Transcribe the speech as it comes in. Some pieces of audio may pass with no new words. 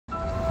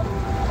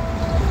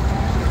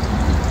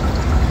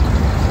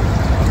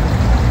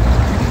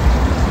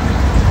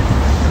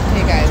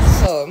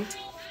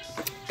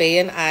Bay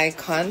and I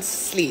can't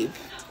sleep.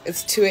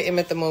 It's 2 a.m.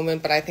 at the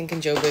moment, but I think in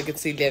Joburg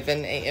it's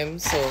 11 a.m.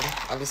 So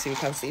obviously we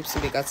can't sleep.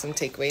 So we got some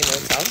takeaway in the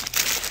hotel.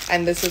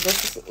 And this is,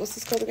 what's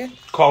this called again?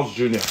 Carl's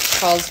Jr.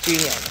 Carl's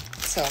Jr.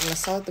 So I'm going to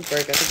start with the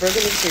burger. The burger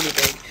looks really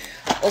big.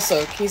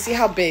 Also, can you see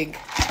how big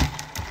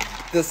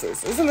this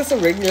is? Isn't this a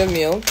regular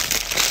meal?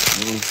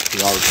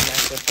 Large.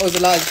 Oh, is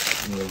it large?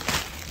 Yeah.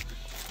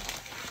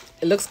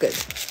 It looks good.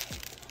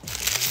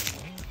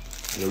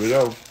 Here we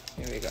go.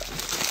 Here we go.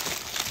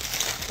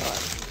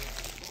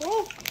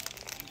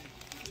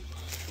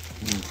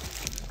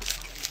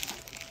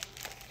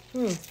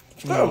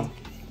 Oh.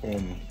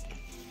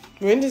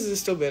 Wendy's is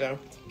still better.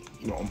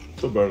 No,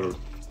 still better.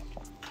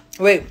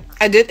 Wait,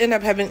 I did end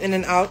up having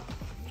In-N-Out.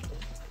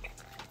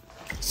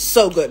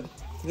 So good.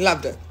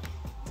 Loved it.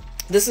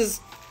 This is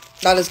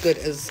not as good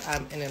as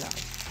In-N-Out.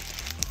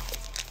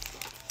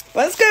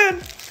 But it's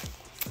good.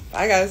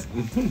 Bye, guys.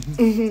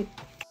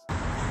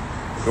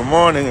 Good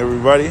morning,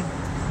 everybody.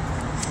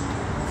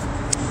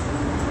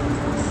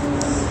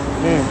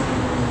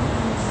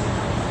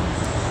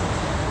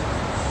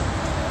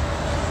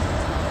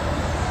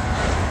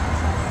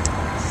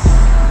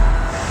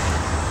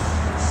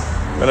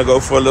 Gonna go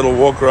for a little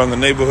walk around the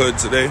neighborhood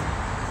today. You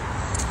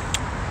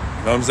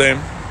know what I'm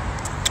saying?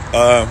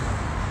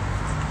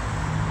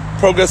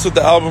 Progress with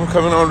the album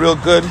coming on real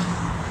good.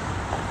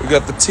 We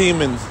got the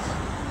team in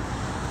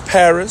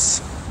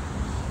Paris,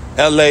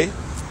 LA,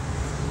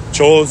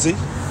 Jersey,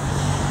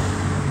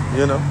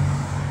 you know,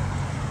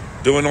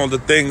 doing all the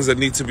things that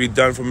need to be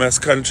done for Mass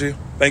Country.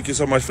 Thank you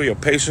so much for your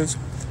patience.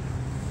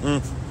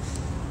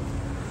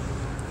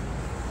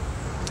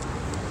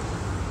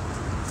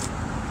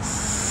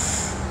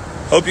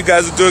 Hope you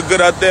guys are doing good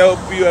out there.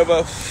 Hope you have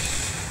a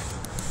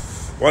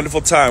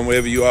wonderful time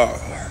wherever you are.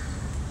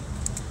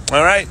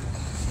 All right?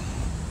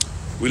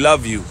 We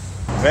love you.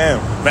 Bam.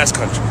 Mass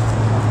Country.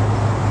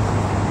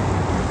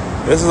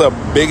 This is a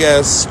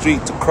big-ass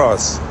street to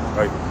cross.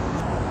 Like,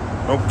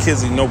 no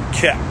kizzy, no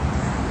cap.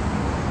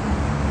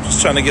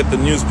 Just trying to get the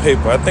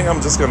newspaper. I think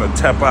I'm just going to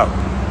tap out.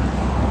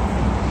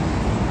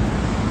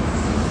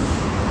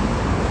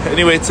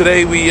 Anyway,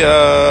 today we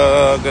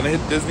going to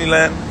hit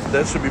Disneyland.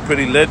 That should be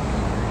pretty lit.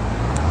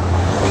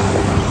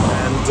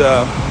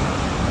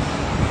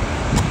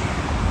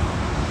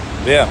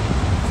 Yeah.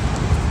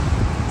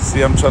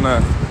 See, I'm trying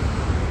to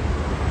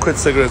quit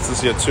cigarettes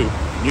this year too.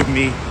 New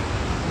me.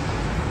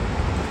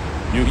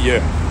 New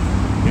year.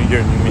 New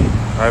year, new me.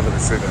 However they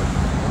say that.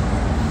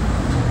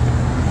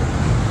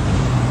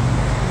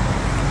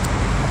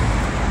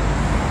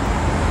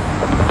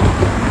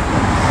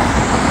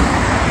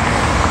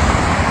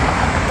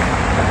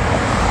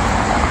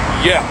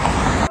 Yeah.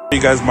 You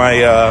guys, my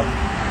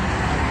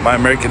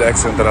American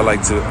accent that I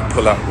like to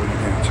pull out.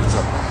 Check this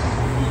out.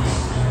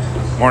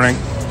 Morning.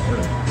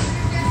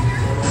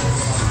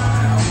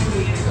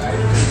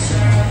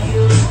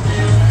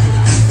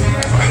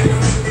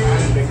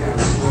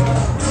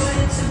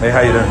 Hey, how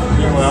you doing?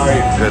 How are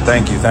you? Good,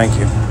 thank you, thank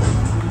you.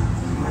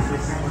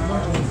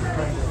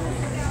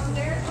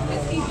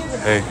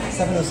 Hey.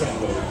 707.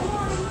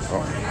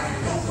 Oh.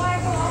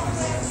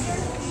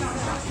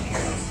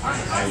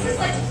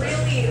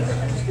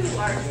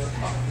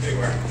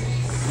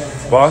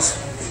 Boss?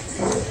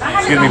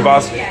 Excuse me,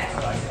 boss.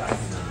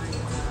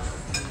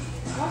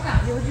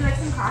 Welcome. Would you like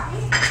some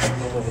coffee?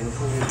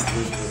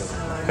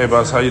 Hey,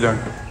 boss, how you doing?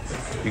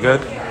 You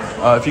good?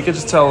 If you could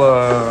just tell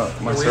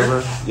my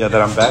server, yeah,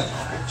 that I'm back.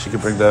 She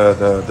could bring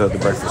the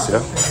breakfast, yeah?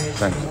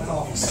 Thank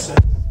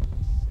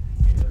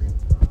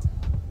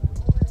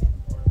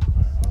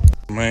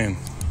you. Man,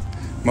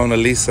 Mona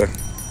Lisa.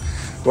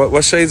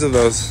 What shades are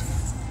those?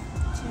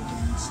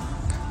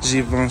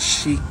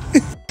 Givenchy.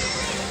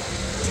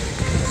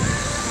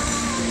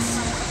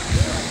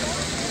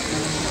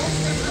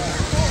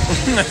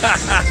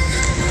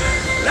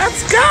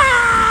 Let's go!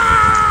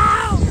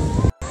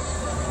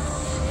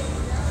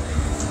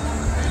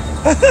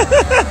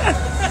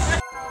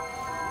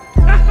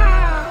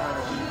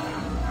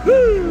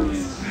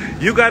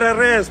 You got a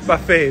rest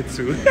buffet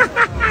too.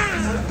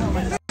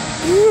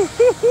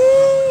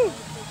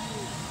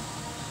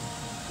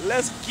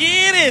 Let's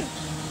get it.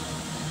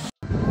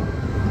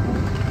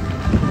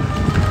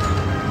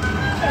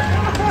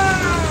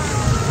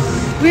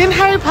 We're in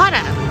Harry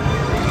Potter.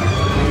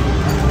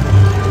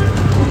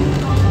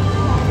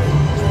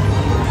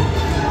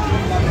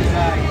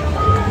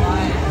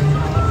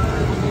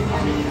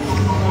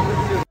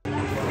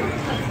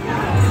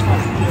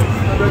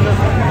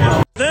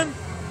 Then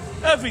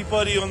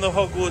everybody on the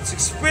Hogwarts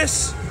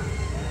Express.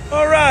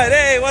 All right,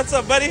 hey, what's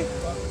up, buddy?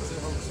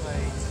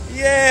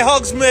 Yeah,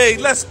 Hogsmeade.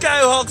 Let's go,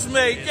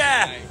 Hogsmeade.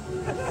 Yeah.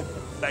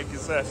 Thank you,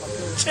 sir.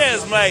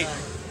 Cheers, mate.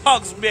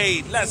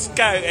 Hogsmeade. Let's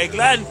go,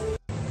 England.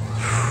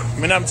 I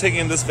mean, I'm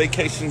taking this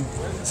vacation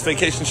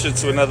shit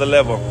to another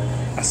level.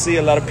 I see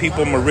a lot of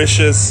people,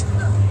 Mauritius,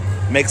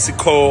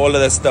 Mexico, all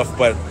of that stuff,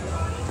 but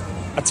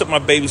I took my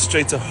baby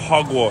straight to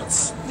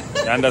Hogwarts.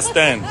 You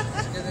understand?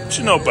 What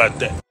you know about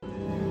that?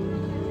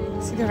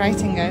 See the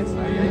writing, guys.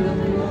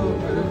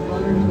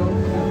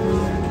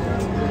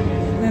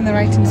 then the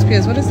writing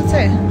disappears. What does it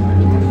say?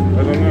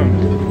 I don't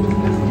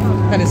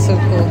know. That is so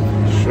cool.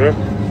 Sure.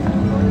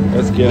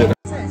 Let's get it.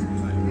 I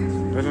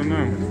don't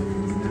know.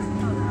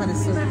 That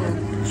is so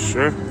cool.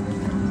 Sure.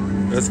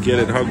 Let's get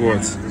it,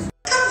 Hogwarts.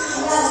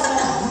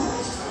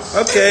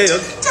 Okay.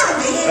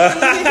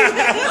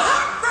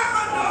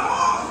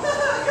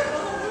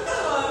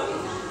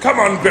 Come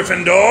on,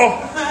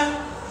 Gryffindor.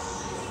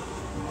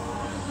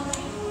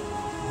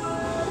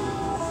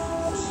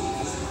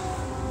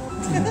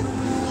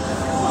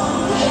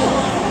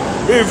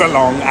 Move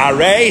along,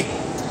 Harry.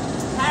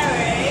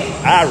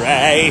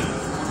 Harry.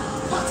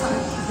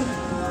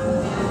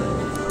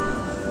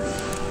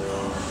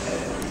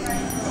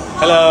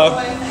 Hello.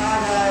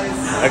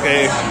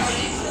 Okay.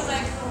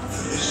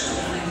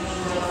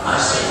 I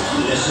say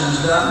lessons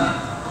done.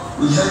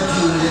 We hope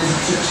you live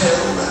to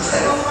tell the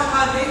tale.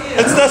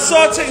 It's the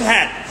sorting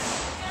hat.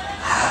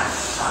 Have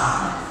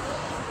fun.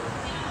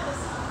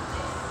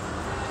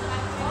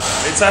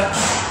 Pizza.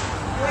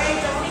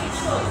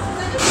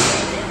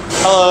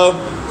 Hello.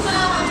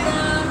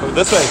 Oh,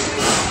 this way.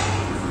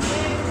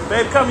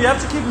 Babe, come. You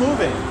have to keep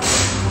moving.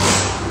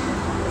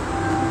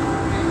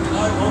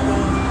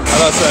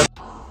 Hello, sir.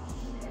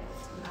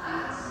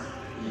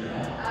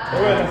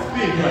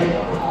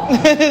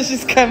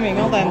 She's coming.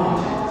 Hold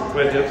on.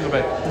 Wait, you have to go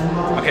back.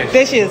 Okay.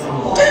 There she is.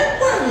 Don't worry.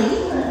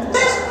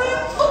 There's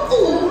room for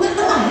all in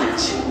the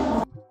match.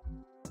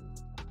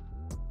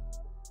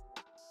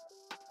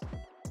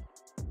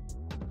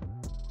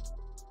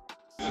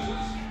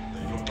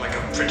 They look like a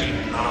pretty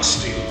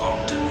nasty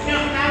lot to me.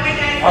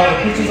 Oh, the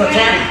pictures are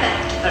talking.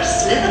 Or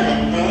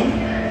Slytherin then.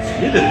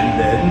 Slytherin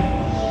then?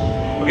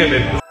 Okay,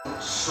 babe.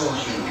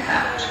 Sorting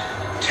hat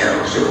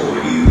tells all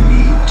you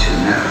need to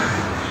know.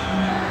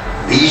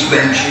 These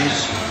benches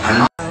are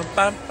not.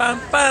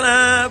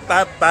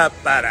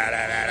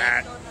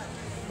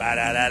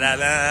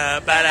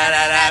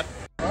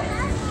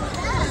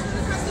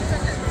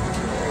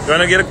 You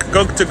wanna go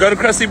to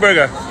Krusty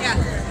Burger? Yeah.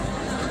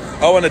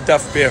 I want a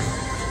Duff beer.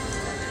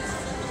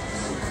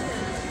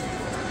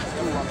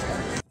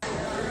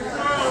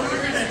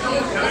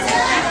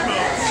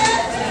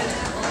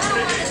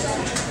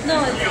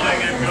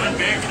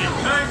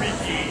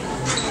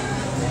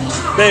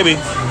 Baby,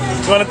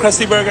 you want a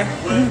Krusty Burger?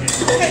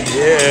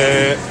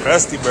 Yeah,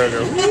 Krusty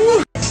Burger.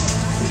 Woo.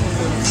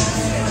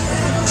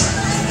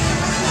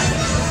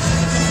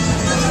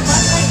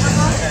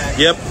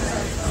 Yep.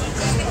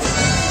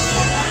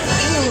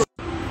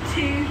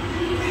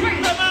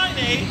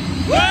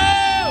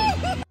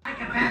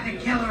 Psychopathic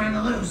killer in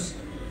the loose.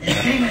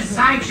 His name is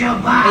Sideshow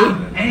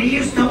Bob, and he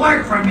used to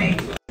work for me.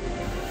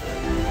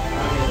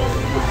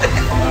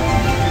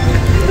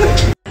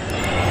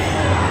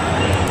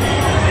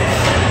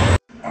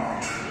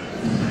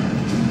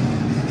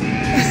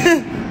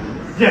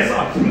 Yes,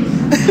 Optimus.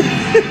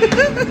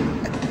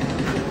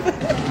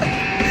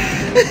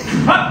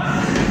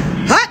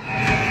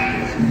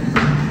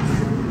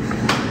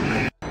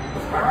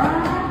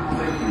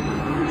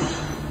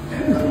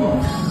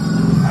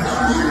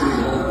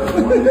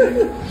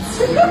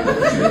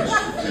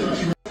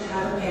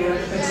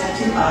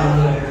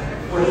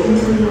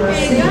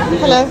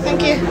 Hello,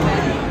 thank you.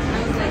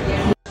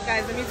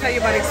 Guys, let me tell you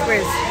about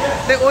Express.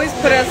 They always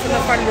put us in the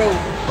front row.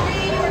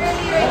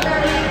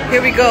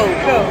 Here we go.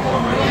 Go.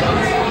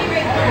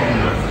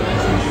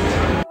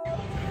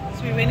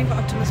 So we're waiting for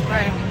Optimus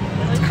Prime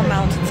to come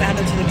out and say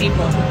hello to the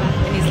people.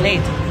 And he's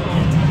late.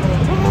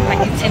 Like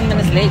he's 10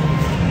 minutes late.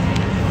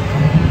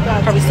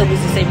 Probably still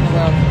was the same in the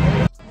world.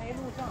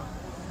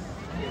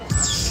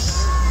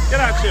 Get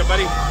out here,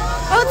 buddy.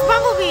 Oh, it's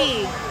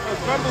Bumblebee. Oh,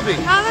 it's Bumblebee.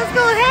 Oh, let's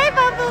go. Hey,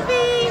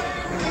 Bumblebee.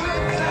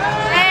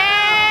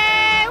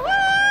 Hey,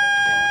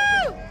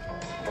 woo!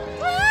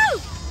 Woo!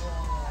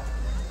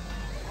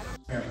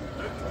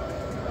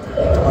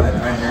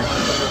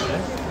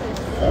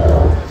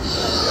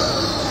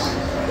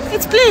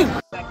 It's blue.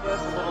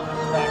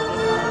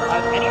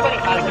 Anybody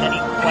having any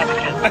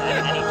questions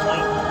at any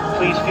point,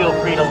 please feel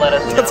free to let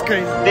us know. That's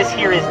crazy. This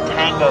here is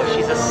Tango.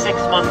 She's a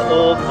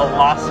 6-month-old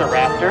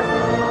velociraptor.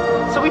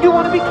 So we do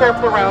want to be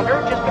careful around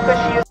her just because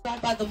she is...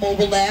 By the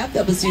mobile lab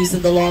that was used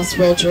in the Lost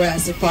World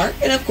Jurassic Park.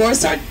 And of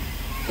course, where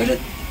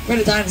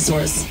the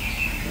dinosaurs?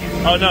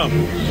 Oh, no.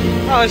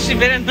 Oh, she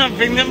better not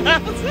bring them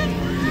out.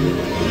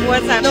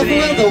 What's happening? No, for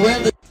real though, where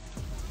the...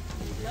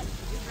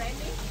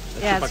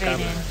 Yeah, it's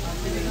raining.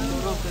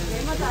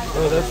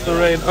 Oh, that's the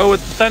rain. Oh,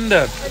 it's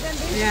thunder.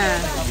 Yeah.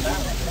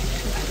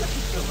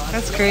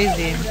 That's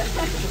crazy.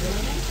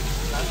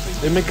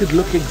 They make it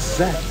look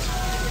exact.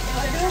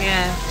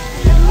 Yeah.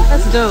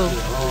 That's dope.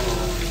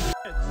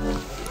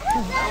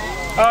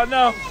 Oh,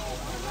 no.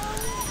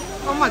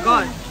 Oh my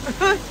god. Is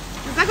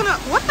that gonna...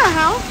 What the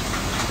hell?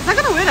 Is that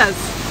gonna wet us?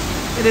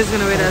 It is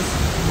gonna wet us.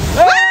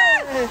 No.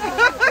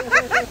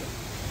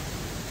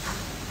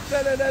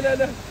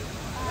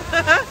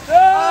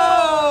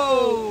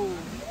 Oh!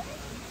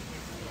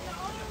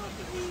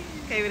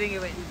 Okay, we didn't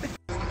get wet.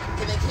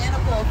 The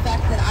mechanical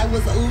effect that I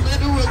was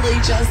literally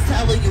just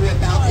telling you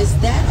about, is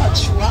that a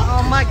truck?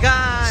 Oh my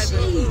god.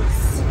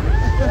 Jeez.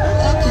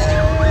 Okay.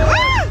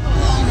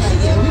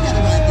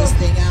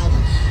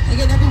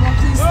 Again, everyone,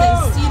 please stay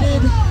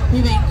seated,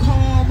 remain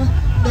calm,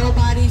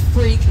 nobody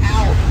freak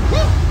out.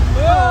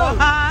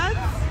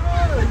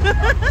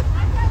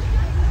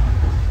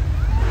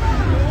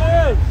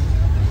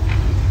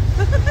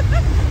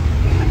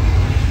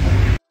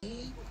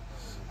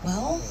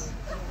 Well,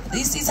 at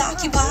least he's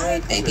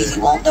occupied. Maybe he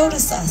won't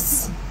notice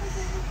us.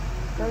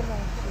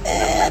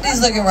 And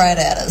he's looking right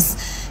at us.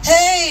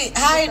 Hey,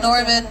 hi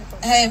Norman.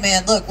 Hey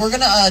man, look, we're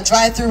gonna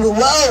drive through.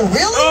 Whoa,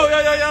 really? Oh,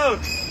 yo.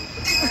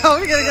 Oh,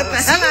 we're gonna get the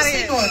hell out of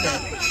here. Norman.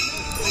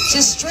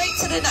 Just straight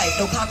to the knife,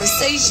 no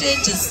conversation,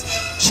 just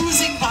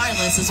choosing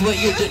violence is what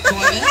you're doing,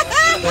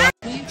 Norman.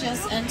 We've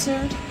just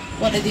entered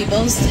one of the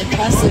most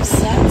impressive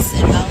sets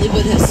in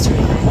Hollywood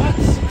history.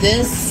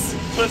 This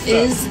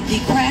is the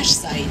crash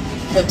site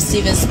from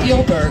Steven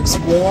Spielberg's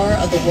War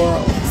of the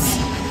Worlds.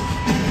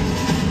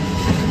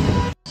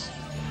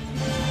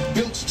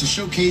 Built to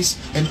showcase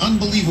an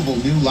unbelievable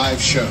new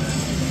live show.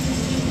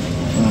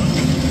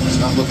 It's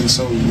not looking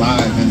so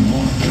live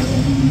anymore.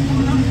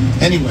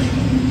 Anyway,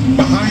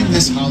 behind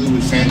this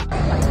Hollywood fan...